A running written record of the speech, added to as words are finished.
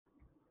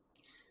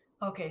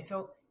Okay,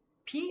 so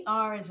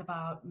PR is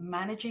about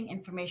managing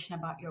information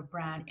about your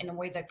brand in a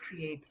way that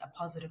creates a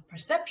positive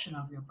perception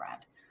of your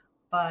brand.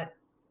 But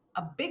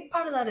a big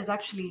part of that is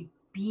actually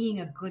being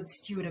a good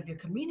steward of your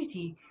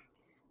community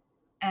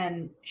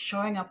and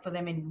showing up for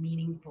them in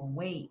meaningful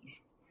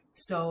ways.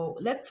 So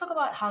let's talk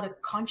about how to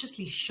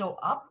consciously show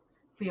up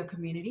for your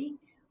community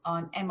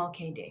on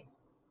MLK Day.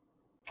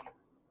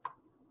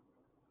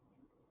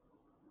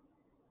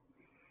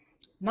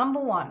 Number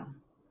one,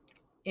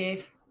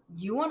 if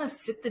you want to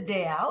sit the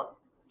day out,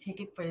 take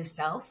it for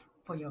yourself,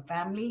 for your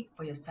family,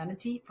 for your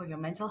sanity, for your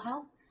mental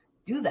health,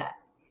 do that.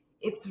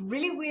 It's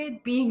really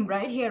weird being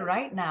right here,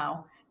 right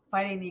now,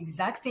 fighting the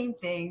exact same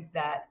things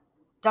that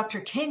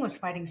Dr. King was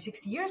fighting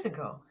 60 years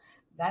ago.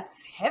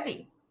 That's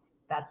heavy.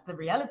 That's the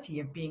reality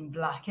of being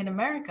Black in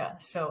America.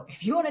 So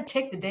if you want to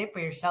take the day for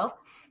yourself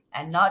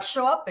and not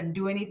show up and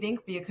do anything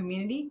for your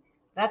community,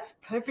 that's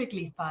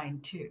perfectly fine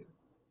too.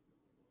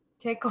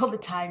 Take all the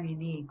time you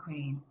need,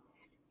 Queen.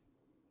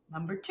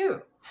 Number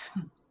two,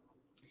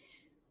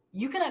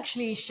 you can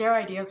actually share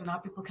ideas on how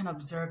people can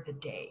observe the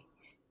day.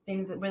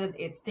 Things that, whether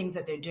it's things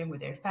that they're doing with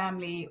their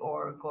family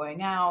or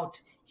going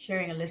out,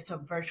 sharing a list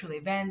of virtual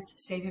events,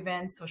 safe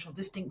events, social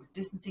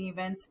distancing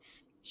events,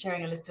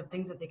 sharing a list of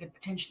things that they could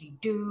potentially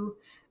do.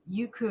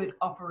 You could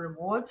offer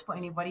rewards for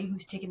anybody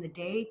who's taken the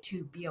day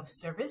to be of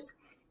service.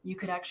 You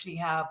could actually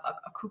have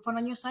a coupon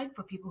on your site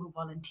for people who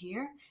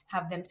volunteer,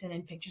 have them send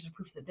in pictures of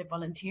proof that they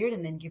volunteered,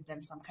 and then give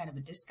them some kind of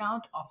a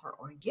discount, offer,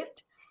 or a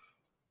gift.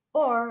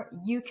 Or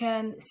you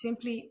can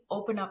simply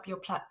open up your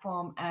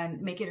platform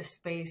and make it a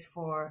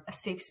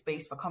safe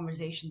space for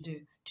conversation to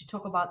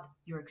talk about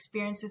your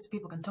experiences.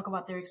 People can talk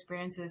about their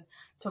experiences,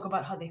 talk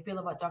about how they feel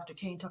about Dr.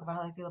 King, talk about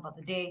how they feel about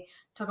the day,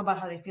 talk about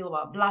how they feel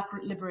about Black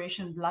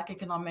liberation, Black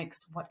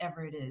economics,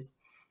 whatever it is.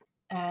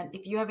 And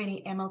if you have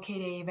any MLK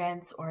Day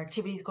events or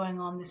activities going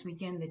on this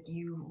weekend that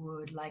you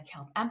would like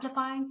help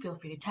amplifying, feel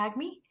free to tag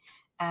me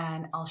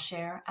and I'll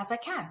share as I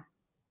can.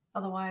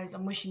 Otherwise,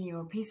 I'm wishing you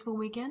a peaceful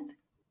weekend.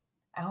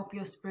 I hope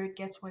your spirit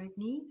gets what it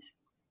needs.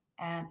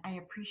 And I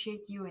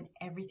appreciate you and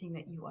everything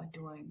that you are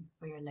doing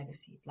for your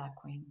legacy, Black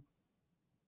Queen.